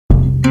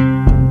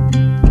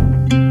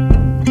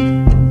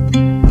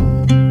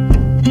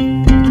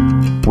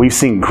we've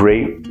seen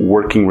great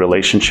working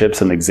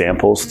relationships and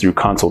examples through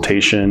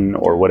consultation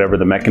or whatever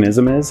the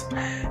mechanism is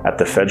at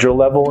the federal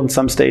level in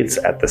some states,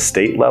 at the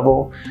state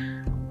level,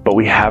 but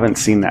we haven't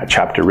seen that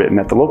chapter written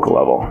at the local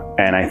level.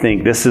 And I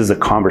think this is a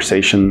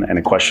conversation and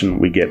a question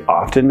we get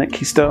often at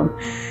Keystone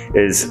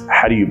is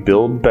how do you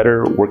build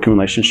better working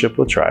relationship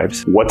with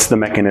tribes? What's the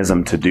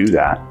mechanism to do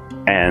that?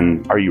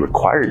 And are you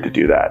required to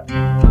do that?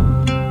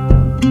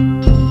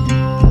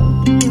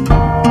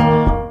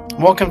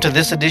 Welcome to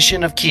this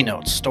edition of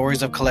Keynotes,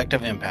 Stories of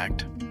Collective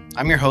Impact.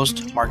 I'm your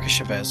host, Marcus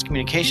Chavez,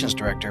 Communications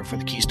Director for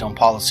the Keystone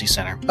Policy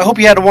Center. I hope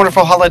you had a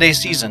wonderful holiday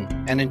season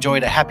and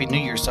enjoyed a Happy New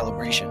Year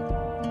celebration.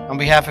 On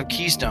behalf of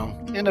Keystone,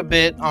 and a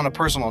bit on a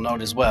personal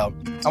note as well,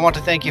 I want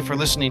to thank you for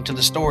listening to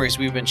the stories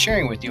we've been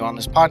sharing with you on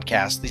this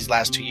podcast these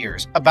last 2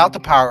 years about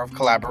the power of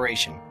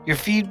collaboration. Your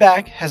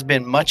feedback has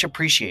been much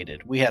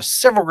appreciated. We have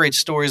several great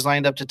stories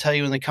lined up to tell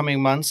you in the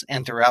coming months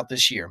and throughout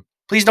this year.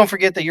 Please don't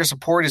forget that your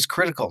support is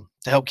critical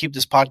to help keep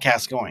this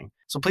podcast going.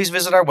 So please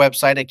visit our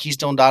website at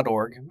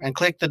keystone.org and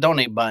click the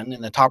donate button in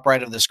the top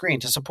right of the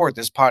screen to support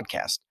this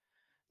podcast.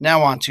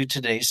 Now on to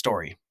today's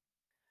story.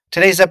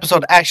 Today's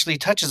episode actually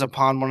touches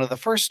upon one of the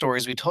first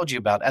stories we told you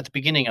about at the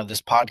beginning of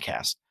this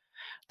podcast,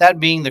 that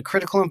being the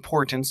critical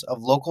importance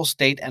of local,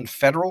 state, and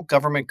federal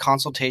government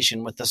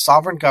consultation with the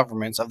sovereign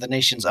governments of the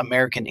nation's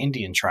American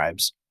Indian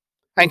tribes.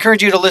 I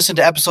encourage you to listen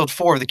to episode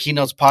 4 of the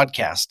Keynotes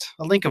podcast,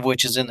 a link of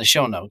which is in the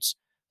show notes,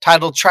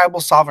 titled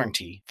Tribal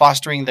Sovereignty,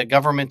 Fostering the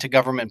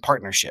Government-to-Government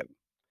Partnership.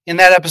 In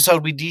that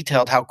episode, we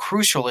detailed how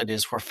crucial it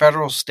is for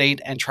federal,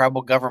 state, and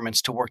tribal governments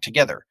to work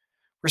together,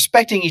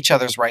 respecting each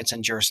other's rights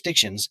and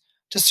jurisdictions,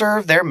 to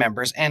serve their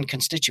members and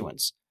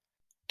constituents.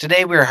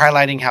 Today, we are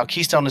highlighting how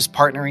Keystone is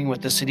partnering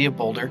with the City of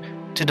Boulder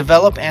to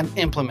develop and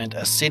implement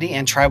a city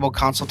and tribal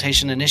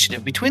consultation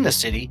initiative between the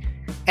city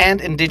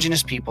and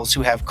Indigenous peoples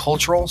who have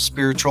cultural,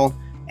 spiritual,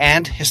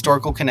 and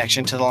historical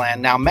connection to the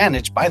land now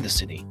managed by the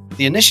city.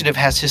 The initiative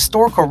has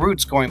historical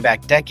roots going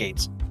back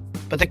decades,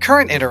 but the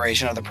current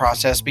iteration of the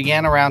process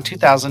began around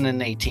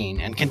 2018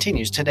 and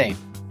continues today.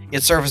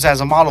 It serves as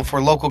a model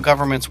for local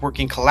governments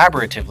working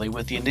collaboratively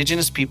with the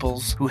Indigenous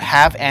peoples who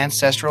have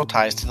ancestral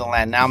ties to the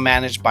land now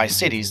managed by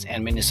cities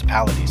and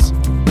municipalities.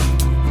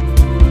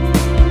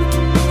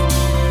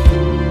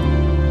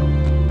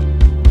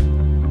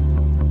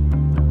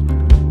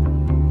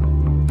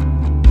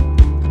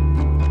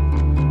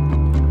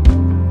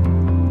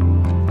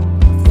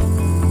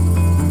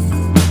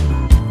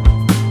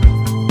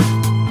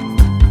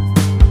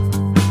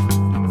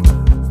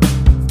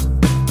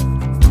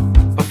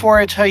 Before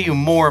I tell you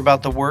more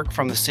about the work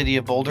from the City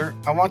of Boulder,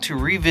 I want to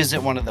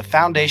revisit one of the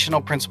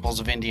foundational principles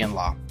of Indian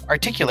law,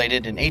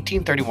 articulated in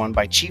 1831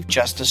 by Chief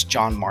Justice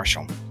John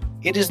Marshall.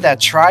 It is that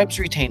tribes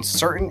retain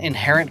certain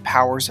inherent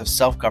powers of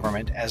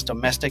self-government as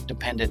domestic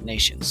dependent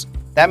nations.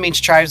 That means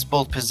tribes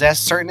both possess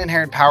certain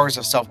inherent powers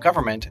of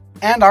self-government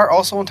and are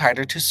also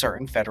entitled to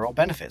certain federal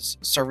benefits,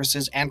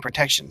 services, and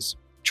protections.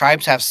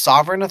 Tribes have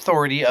sovereign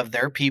authority of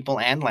their people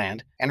and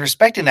land, and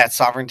respecting that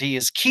sovereignty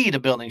is key to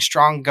building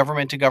strong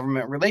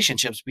government-to-government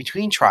relationships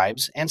between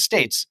tribes and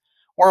states,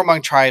 or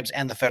among tribes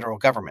and the federal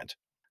government.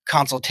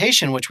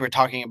 Consultation, which we're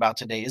talking about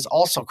today, is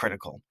also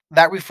critical.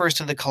 That refers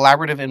to the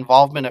collaborative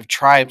involvement of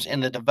tribes in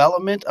the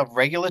development of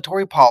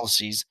regulatory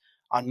policies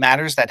on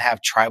matters that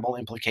have tribal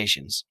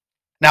implications.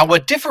 Now,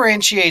 what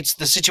differentiates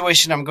the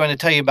situation I'm going to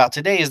tell you about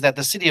today is that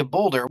the City of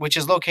Boulder, which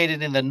is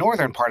located in the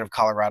northern part of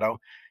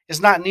Colorado, is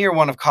not near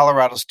one of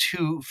Colorado's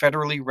 2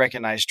 federally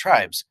recognized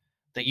tribes,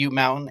 the Ute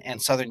Mountain and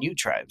Southern Ute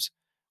tribes,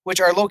 which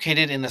are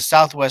located in the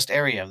southwest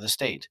area of the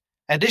state.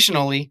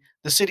 Additionally,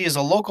 the city is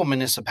a local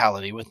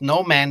municipality with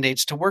no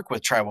mandates to work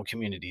with tribal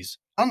communities,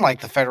 unlike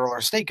the federal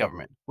or state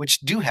government, which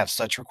do have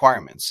such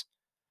requirements.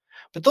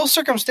 But those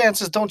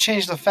circumstances don't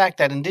change the fact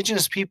that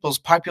Indigenous peoples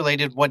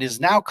populated what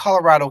is now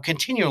Colorado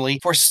continually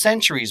for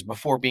centuries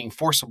before being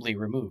forcibly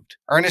removed.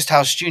 Ernest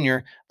House Jr.,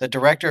 the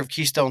director of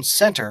Keystone's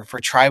Center for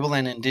Tribal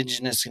and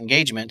Indigenous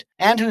Engagement,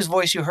 and whose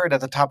voice you heard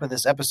at the top of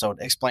this episode,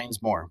 explains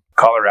more.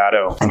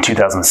 Colorado in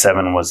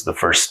 2007 was the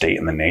first state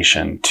in the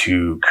nation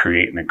to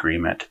create an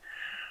agreement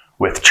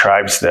with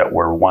tribes that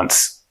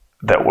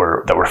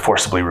were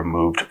forcibly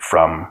removed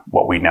from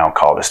what we now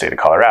call the state of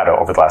Colorado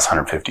over the last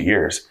 150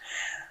 years.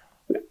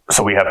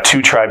 So we have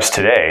 2 tribes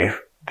today,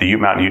 the Ute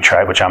Mountain Ute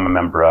tribe, which I'm a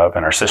member of,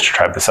 and our sister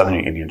tribe, the Southern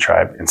Ute Indian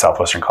tribe in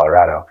southwestern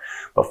Colorado.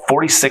 But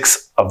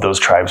 46 of those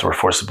tribes were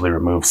forcibly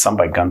removed, some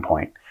by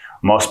gunpoint,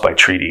 most by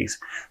treaties.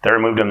 They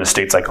removed them to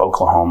states like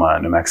Oklahoma,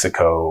 New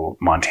Mexico,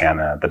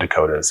 Montana, the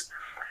Dakotas.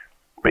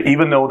 But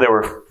even though they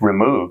were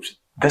removed,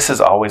 this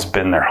has always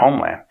been their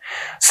homeland.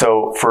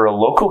 So for a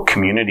local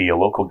community, a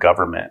local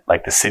government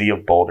like the City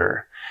of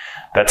Boulder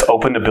that's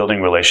open to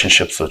building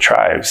relationships with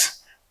tribes,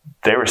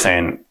 they were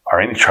saying,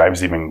 are any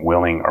tribes even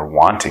willing or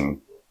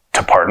wanting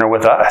to partner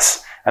with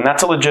us? And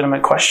that's a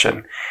legitimate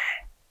question.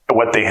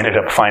 What they ended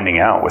up finding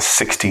out was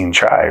 16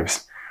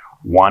 tribes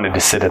wanted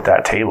to sit at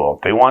that table.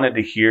 They wanted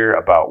to hear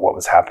about what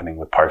was happening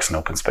with parks and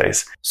open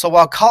space. So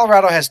while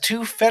Colorado has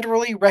 2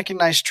 federally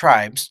recognized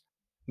tribes,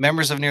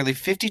 Members of nearly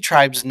 50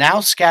 tribes now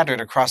scattered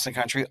across the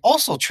country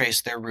also trace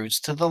their roots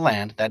to the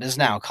land that is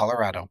now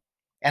Colorado.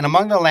 And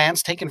among the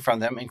lands taken from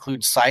them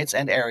include sites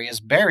and areas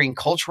bearing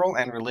cultural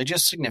and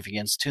religious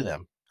significance to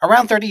them.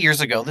 Around 30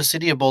 years ago, the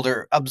city of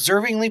Boulder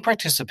observingly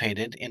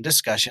participated in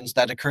discussions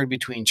that occurred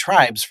between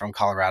tribes from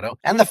Colorado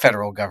and the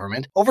federal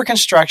government over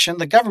construction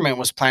the government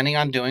was planning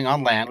on doing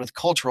on land with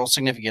cultural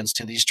significance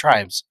to these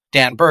tribes.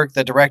 Dan Burke,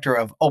 the director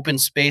of Open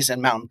Space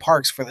and Mountain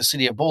Parks for the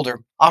city of Boulder,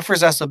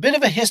 offers us a bit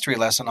of a history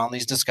lesson on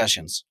these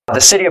discussions. The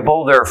city of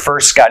Boulder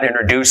first got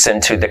introduced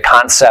into the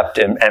concept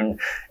and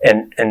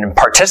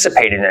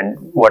participated in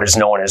what is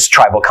known as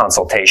tribal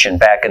consultation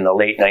back in the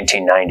late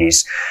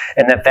 1990s.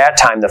 And at that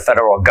time, the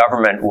federal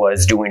government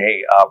was doing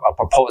a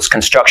proposed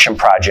construction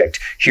project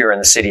here in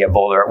the city of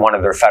Boulder at one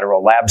of their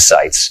federal lab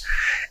sites.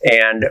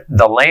 And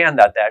the land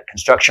that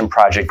construction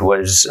project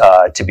was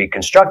to be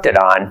constructed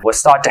on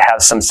was thought to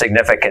have some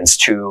significance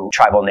to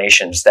tribal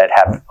nations that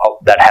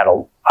had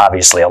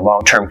obviously a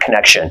long-term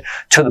connection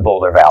to the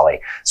Boulder Valley.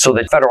 So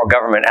the federal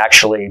government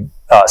actually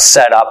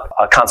set up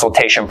a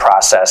consultation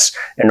process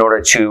in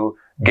order to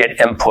get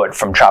input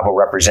from tribal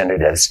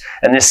representatives.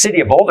 And the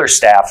city of Boulder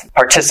staff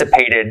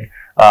participated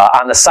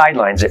on the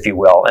sidelines, if you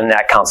will, in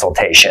that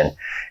consultation.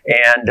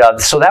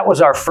 And so that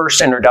was our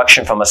first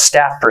introduction from a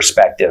staff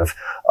perspective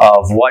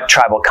of what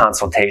tribal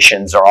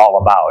consultations are all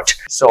about.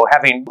 So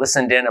having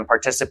listened in and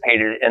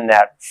participated in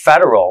that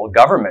federal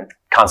government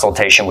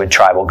consultation with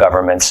tribal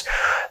governments,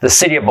 the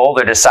city of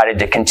Boulder decided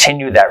to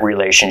continue that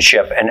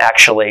relationship and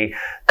actually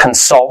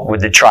consult with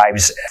the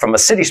tribes from a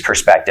city's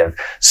perspective.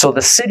 So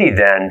the city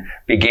then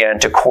began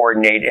to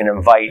coordinate and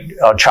invite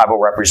tribal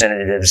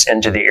representatives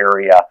into the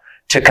area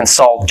to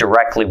consult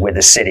directly with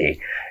the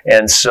city.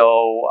 And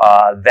so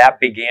that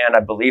began, I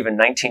believe, in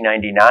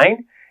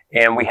 1999.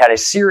 And we had a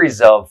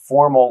series of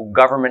formal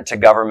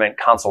government-to-government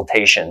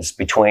consultations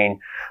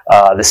between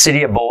the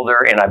city of Boulder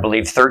and, I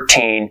believe,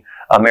 13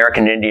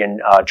 American Indian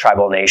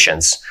tribal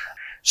nations.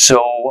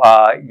 So,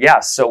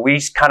 so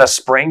we kind of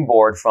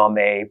springboard from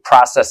a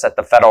process that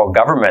the federal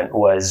government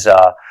was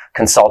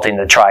consulting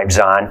the tribes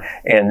on,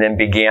 and then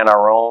began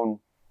our own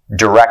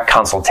direct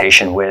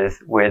consultation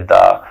with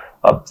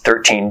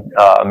 13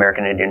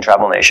 American Indian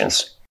tribal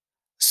nations.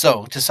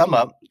 So, to sum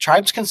up,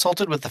 tribes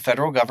consulted with the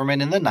federal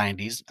government in the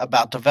 90s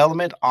about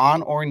development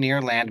on or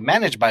near land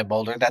managed by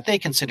Boulder that they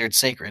considered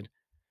sacred.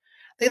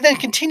 They then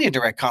continued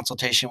direct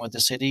consultation with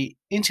the city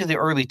into the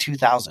early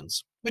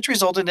 2000s, which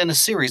resulted in a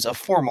series of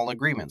formal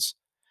agreements.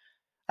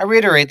 I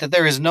reiterate that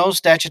there is no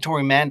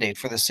statutory mandate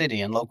for the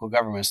city and local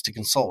governments to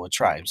consult with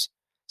tribes,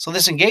 so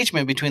this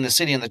engagement between the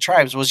city and the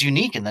tribes was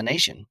unique in the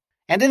nation.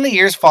 And in the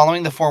years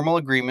following the formal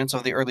agreements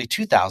of the early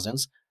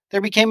 2000s, there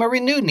became a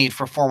renewed need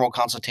for formal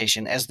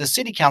consultation as the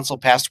City Council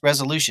passed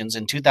resolutions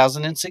in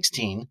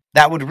 2016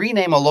 that would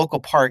rename a local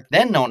park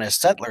then known as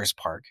Settlers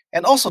Park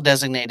and also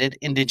designated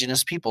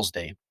Indigenous Peoples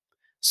Day.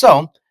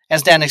 So,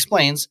 as Dan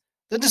explains,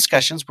 the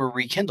discussions were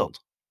rekindled.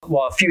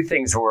 Well, a few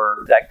things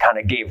that kind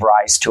of gave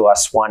rise to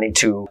us wanting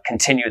to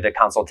continue the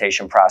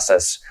consultation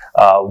process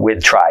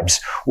with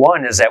tribes.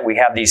 One is that we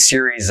have these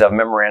series of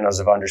memorandums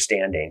of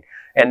understanding.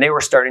 And they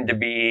were starting to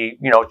be,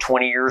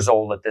 20 years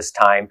old at this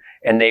time,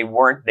 and they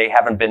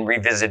haven't been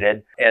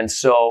revisited. And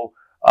so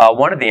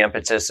one of the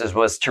impetuses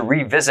was to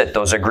revisit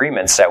those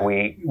agreements that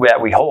we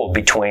hold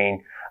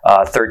between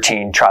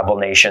 13 tribal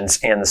nations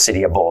and the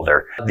city of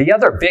Boulder. The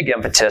other big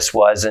impetus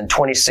was in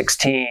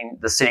 2016,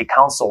 the city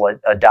council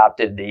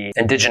adopted the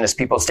Indigenous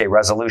Peoples Day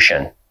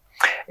resolution.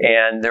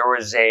 And there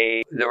was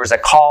a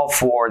call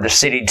for the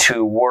city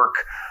to work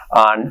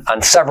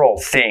on several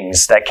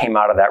things that came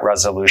out of that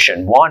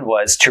resolution. One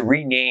was to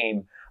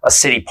rename a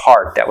city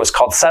park that was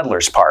called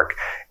Settlers Park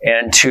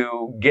and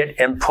to get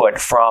input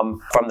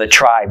from the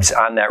tribes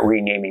on that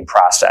renaming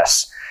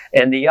process.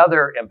 And the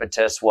other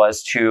impetus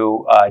was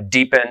to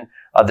deepen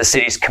the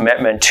city's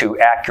commitment to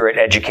accurate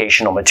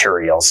educational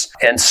materials.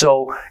 And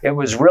so it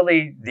was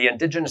really the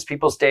Indigenous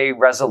Peoples Day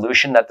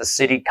resolution that the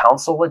City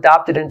Council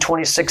adopted in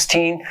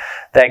 2016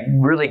 that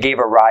really gave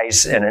a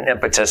rise and an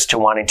impetus to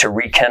wanting to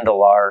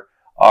rekindle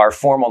our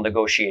formal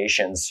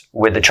negotiations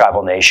with the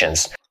tribal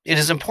nations. It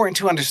is important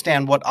to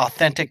understand what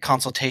authentic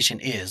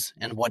consultation is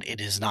and what it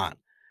is not.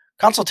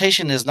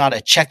 Consultation is not a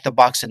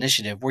check-the-box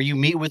initiative where you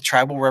meet with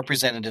tribal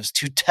representatives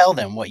to tell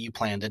them what you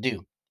plan to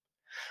do.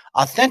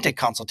 Authentic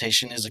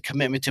consultation is a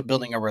commitment to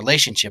building a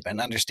relationship and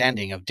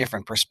understanding of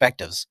different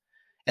perspectives,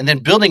 and then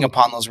building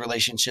upon those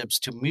relationships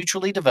to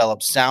mutually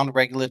develop sound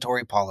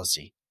regulatory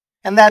policy.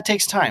 And that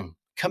takes time,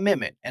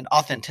 commitment, and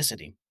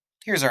authenticity.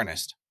 Here's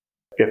Ernest.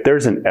 If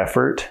there's an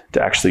effort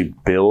to actually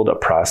build a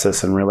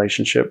process and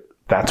relationship,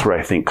 that's where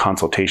I think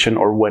consultation,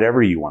 or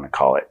whatever you want to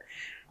call it,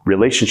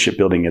 relationship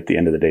building at the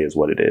end of the day is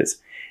what it is.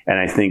 And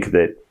I think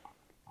that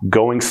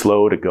going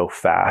slow to go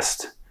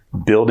fast,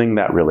 building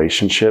that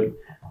relationship,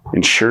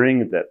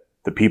 ensuring that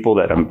the people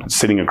that I'm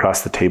sitting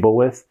across the table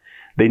with,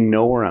 they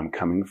know where I'm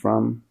coming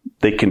from.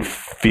 They can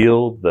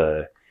feel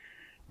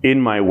in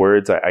my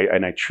words, I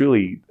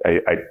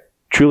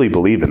truly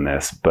believe in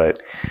this, but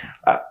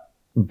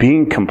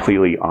being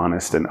completely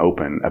honest and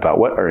open about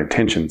what our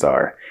intentions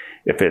are.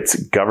 If it's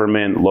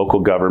government,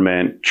 local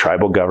government,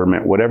 tribal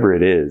government, whatever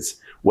it is,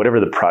 whatever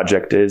the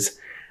project is,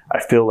 I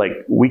feel like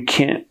we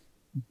can't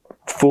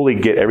fully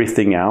get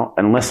everything out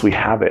unless we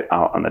have it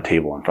out on the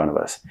table in front of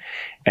us.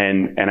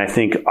 And I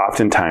think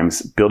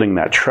oftentimes building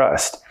that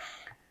trust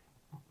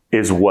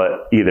is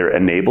what either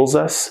enables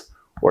us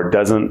or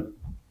doesn't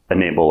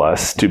enable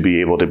us to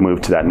be able to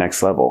move to that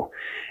next level.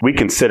 We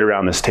can sit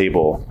around this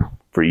table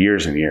for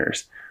years and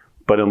years,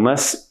 but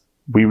unless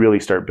we really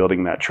start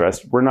building that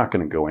trust, we're not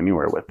going to go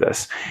anywhere with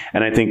this.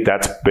 And I think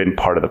that's been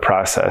part of the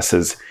process,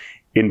 is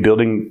in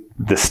building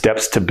the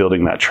steps to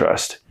building that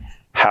trust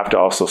have to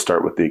also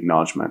start with the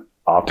acknowledgement,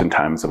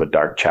 oftentimes, of a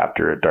dark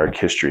chapter, a dark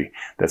history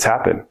that's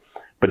happened.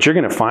 But you're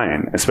going to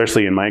find,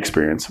 especially in my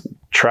experience,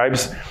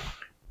 tribes,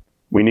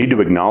 we need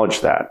to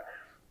acknowledge that.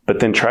 But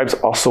then tribes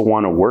also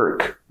want to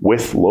work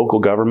with local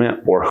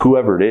government or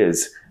whoever it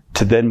is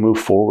to then move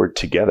forward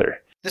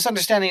together. This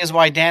understanding is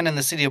why Dan and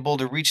the City of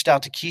Boulder reached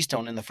out to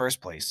Keystone in the first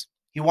place.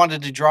 He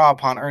wanted to draw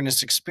upon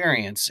Ernest's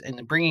experience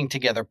in bringing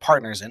together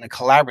partners in a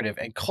collaborative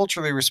and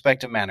culturally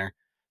respectful manner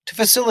to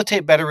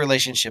facilitate better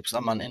relationships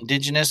among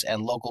Indigenous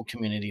and local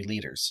community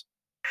leaders.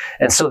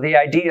 And so the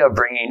idea of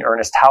bringing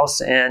Ernest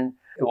House in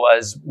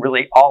was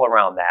really all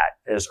around that,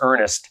 is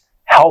Ernest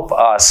help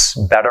us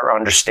better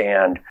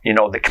understand,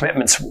 the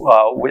commitments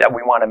that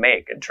we want to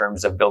make in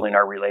terms of building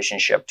our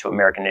relationship to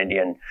American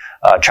Indian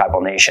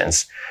tribal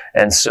nations.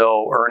 And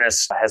so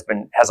Ernest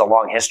has a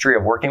long history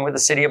of working with the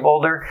City of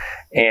Boulder,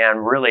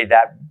 and really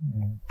that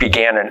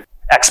began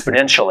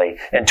exponentially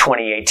in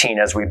 2018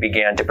 as we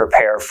began to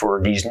prepare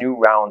for these new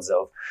rounds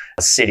of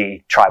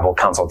city tribal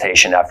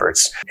consultation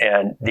efforts.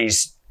 And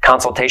these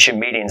consultation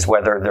meetings,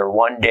 whether they're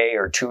 1 day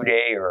or 2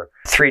 day or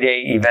 3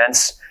 day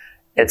events,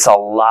 it's a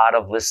lot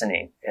of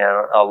listening and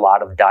a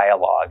lot of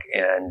dialogue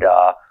and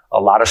a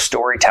lot of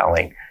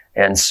storytelling.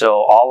 And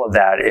so all of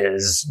that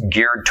is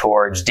geared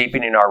towards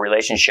deepening our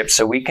relationships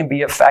so we can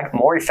be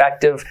more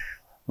effective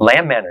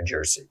land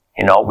managers.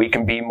 We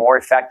can be more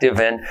effective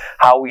in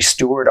how we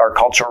steward our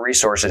cultural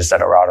resources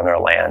that are out on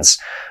our lands.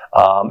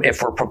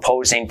 If we're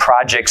proposing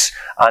projects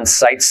on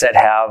sites that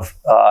have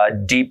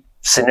deep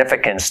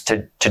significance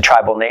to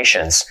tribal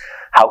nations,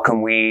 how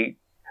can we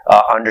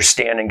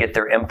understand and get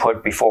their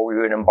input before we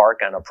would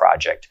embark on a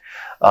project?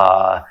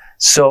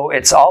 So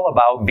it's all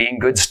about being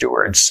good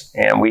stewards,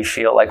 and we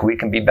feel like we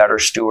can be better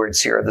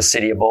stewards here at the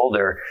City of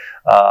Boulder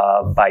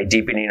by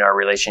deepening our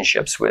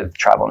relationships with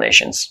tribal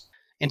nations.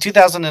 In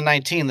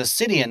 2019, the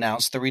city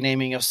announced the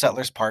renaming of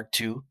Settlers Park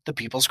to the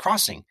People's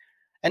Crossing,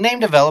 a name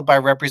developed by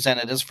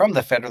representatives from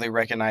the federally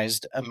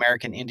recognized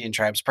American Indian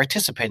tribes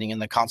participating in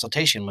the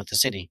consultation with the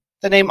city.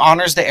 The name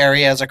honors the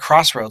area as a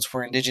crossroads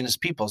for Indigenous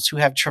peoples who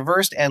have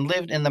traversed and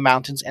lived in the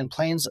mountains and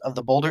plains of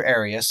the Boulder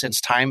area since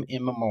time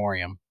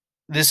immemorial.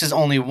 This is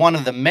only one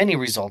of the many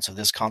results of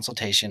this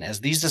consultation,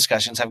 as these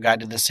discussions have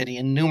guided the city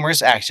in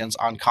numerous actions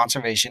on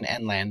conservation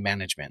and land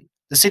management.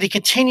 The city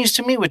continues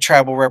to meet with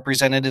tribal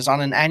representatives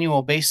on an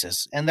annual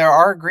basis, and there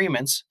are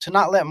agreements to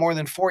not let more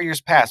than 4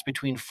 years pass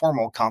between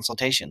formal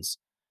consultations.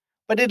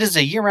 But it is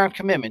a year-round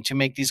commitment to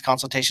make these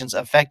consultations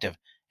effective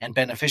and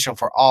beneficial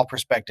for all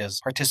perspectives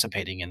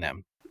participating in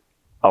them.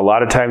 A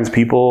lot of times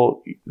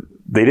people,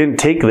 they didn't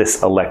take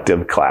this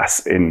elective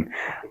class in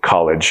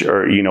college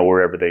or,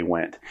 wherever they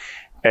went.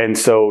 And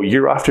so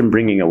you're often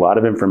bringing a lot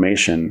of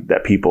information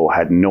that people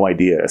had no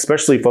idea,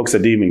 especially folks that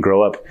didn't even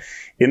grow up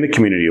in the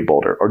community of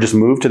Boulder or just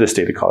moved to the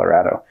state of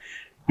Colorado.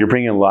 You're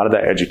bringing a lot of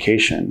that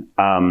education.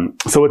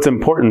 So it's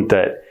important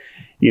that,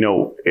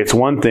 it's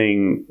one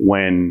thing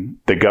when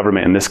the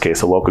government, in this case,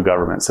 the local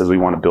government, says we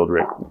want to build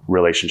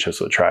relationships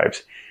with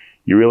tribes.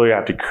 You really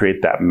have to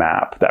create that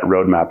map, that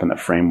roadmap and the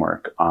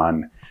framework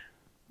on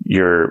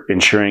your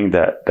ensuring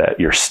that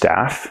your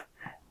staff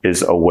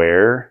is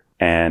aware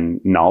and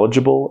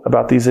knowledgeable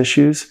about these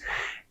issues.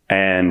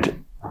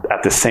 And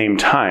at the same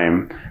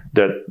time,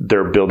 that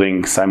they're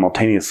building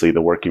simultaneously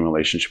the working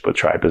relationship with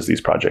tribe as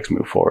these projects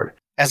move forward.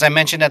 As I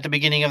mentioned at the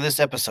beginning of this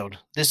episode,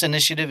 this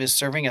initiative is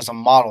serving as a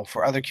model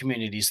for other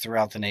communities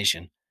throughout the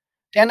nation.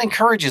 Dan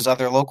encourages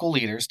other local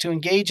leaders to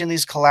engage in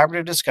these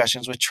collaborative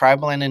discussions with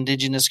tribal and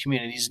Indigenous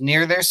communities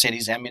near their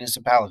cities and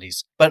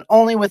municipalities, but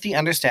only with the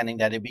understanding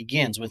that it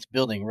begins with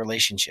building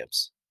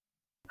relationships.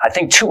 I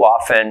think too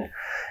often,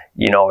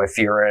 if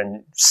you're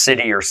in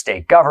city or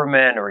state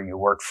government or you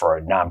work for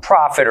a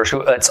nonprofit,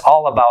 it's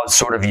all about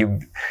sort of you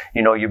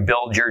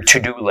build your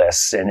to-do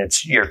lists and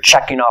you're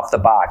checking off the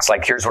box,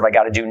 like here's what I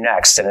got to do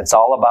next. And it's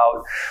all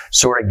about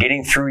sort of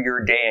getting through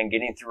your day and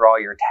getting through all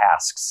your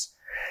tasks.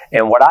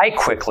 And what I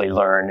quickly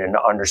learned and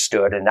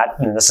understood, and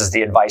this is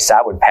the advice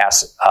I would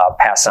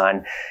pass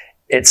on,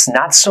 it's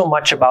not so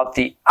much about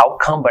the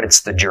outcome, but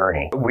it's the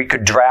journey. We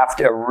could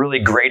draft a really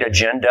great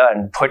agenda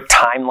and put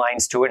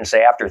timelines to it and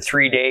say, after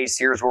 3 days,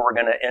 here's where we're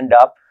going to end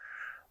up.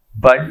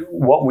 But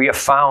what we have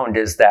found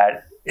is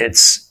that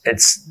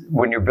it's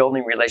when you're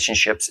building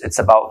relationships, it's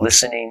about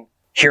listening,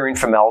 hearing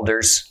from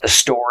elders, the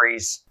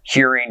stories,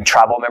 hearing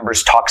tribal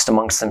members talk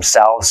amongst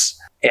themselves.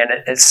 And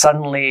it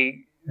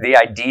suddenly the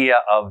idea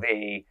of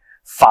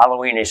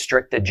following a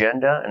strict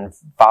agenda and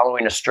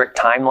following a strict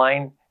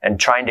timeline and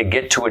trying to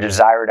get to a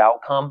desired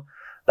outcome,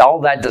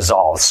 all that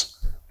dissolves,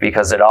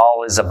 because it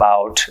all is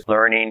about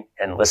learning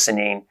and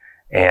listening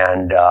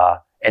and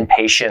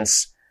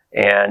patience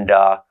and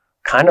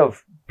kind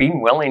of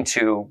being willing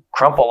to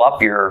crumple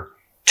up your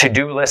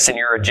to-do lists and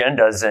your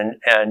agendas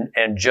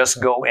and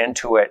just go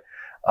into it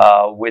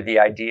with the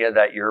idea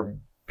that you're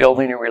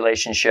building a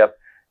relationship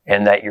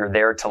and that you're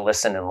there to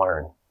listen and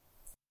learn.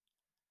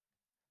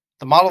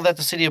 The model that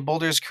the City of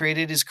Boulder has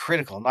created is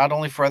critical, not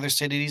only for other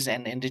cities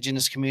and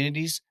indigenous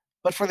communities,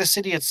 but for the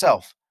city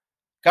itself.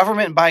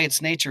 Government by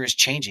its nature is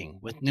changing,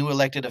 with new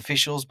elected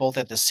officials both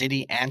at the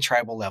city and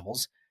tribal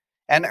levels,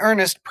 and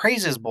Ernest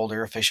praises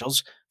Boulder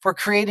officials for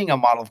creating a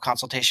model of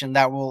consultation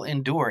that will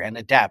endure and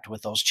adapt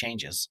with those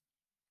changes.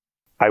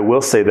 I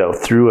will say, though,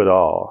 through it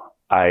all,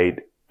 I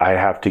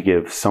have to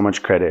give so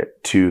much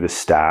credit to the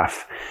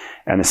staff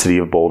and the City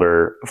of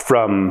Boulder,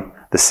 from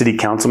the city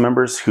council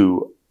members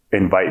who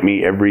invite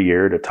me every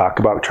year to talk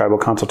about tribal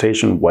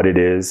consultation, what it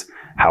is,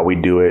 how we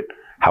do it,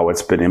 how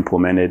it's been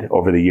implemented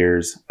over the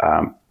years,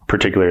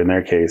 particularly in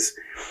their case,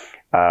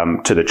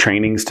 to the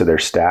trainings, to their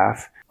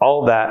staff.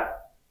 All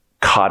that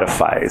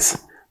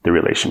codifies the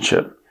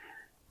relationship.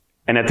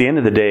 And at the end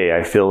of the day,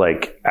 I feel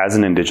like as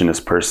an Indigenous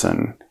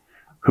person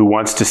who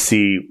wants to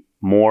see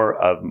more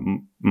of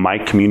my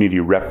community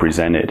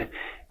represented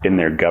in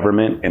their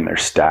government, in their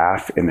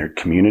staff, in their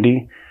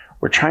community,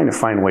 we're trying to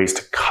find ways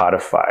to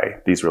codify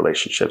these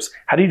relationships.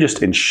 How do you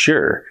just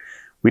ensure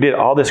we did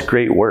all this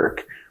great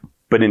work,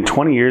 but in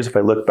 20 years, if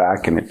I look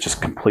back and it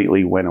just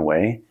completely went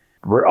away,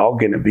 we're all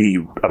going to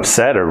be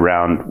upset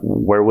around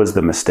where was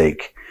the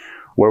mistake?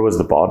 Where was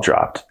the ball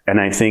dropped?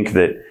 And I think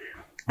that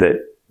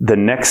the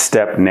next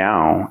step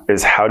now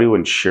is how to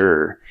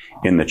ensure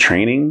in the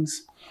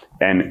trainings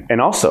and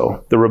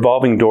also the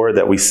revolving door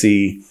that we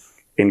see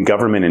in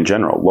government in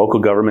general, local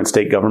government,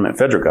 state government,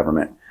 federal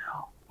government,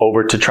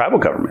 over to tribal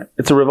government.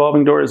 It's a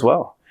revolving door as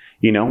well.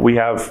 You know, we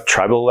have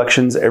tribal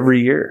elections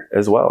every year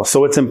as well.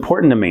 So it's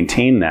important to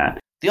maintain that.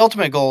 The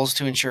ultimate goal is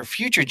to ensure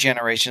future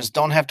generations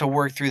don't have to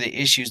work through the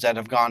issues that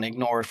have gone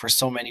ignored for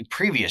so many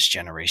previous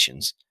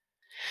generations.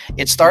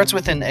 It starts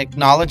with an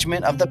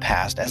acknowledgement of the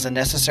past as a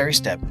necessary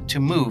step to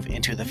move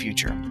into the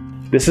future.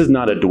 This is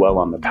not a dwell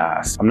on the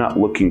past. I'm not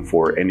looking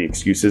for any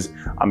excuses.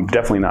 I'm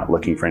definitely not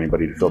looking for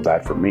anybody to feel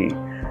bad for me.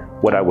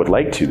 What I would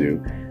like to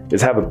do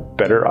is have a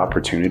better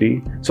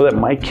opportunity so that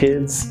my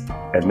kids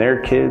and their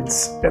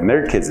kids and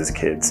their kids'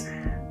 kids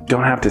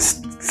don't have to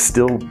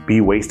still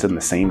be wasting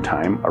the same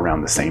time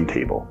around the same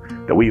table,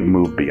 that we've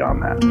moved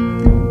beyond that.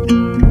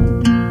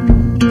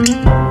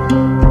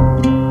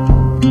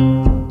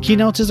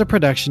 Keynotes is a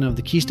production of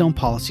the Keystone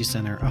Policy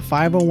Center, a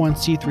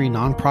 501c3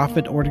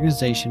 nonprofit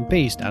organization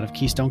based out of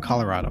Keystone,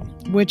 Colorado,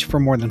 which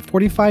for more than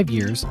 45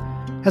 years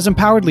has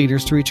empowered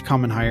leaders to reach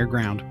common higher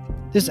ground.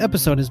 This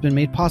episode has been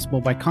made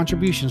possible by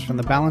contributions from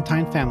the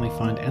Ballantine Family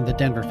Fund and the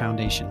Denver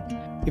Foundation.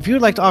 If you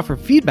would like to offer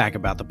feedback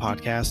about the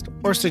podcast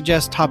or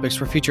suggest topics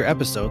for future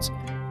episodes,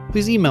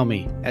 please email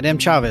me at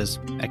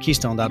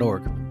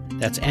mchavez@keystone.org.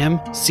 That's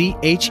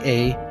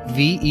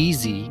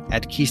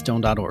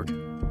MCHAVEZ@keystone.org.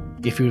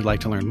 If you would like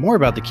to learn more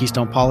about the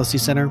Keystone Policy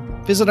Center,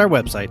 visit our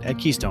website at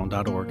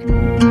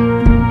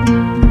keystone.org.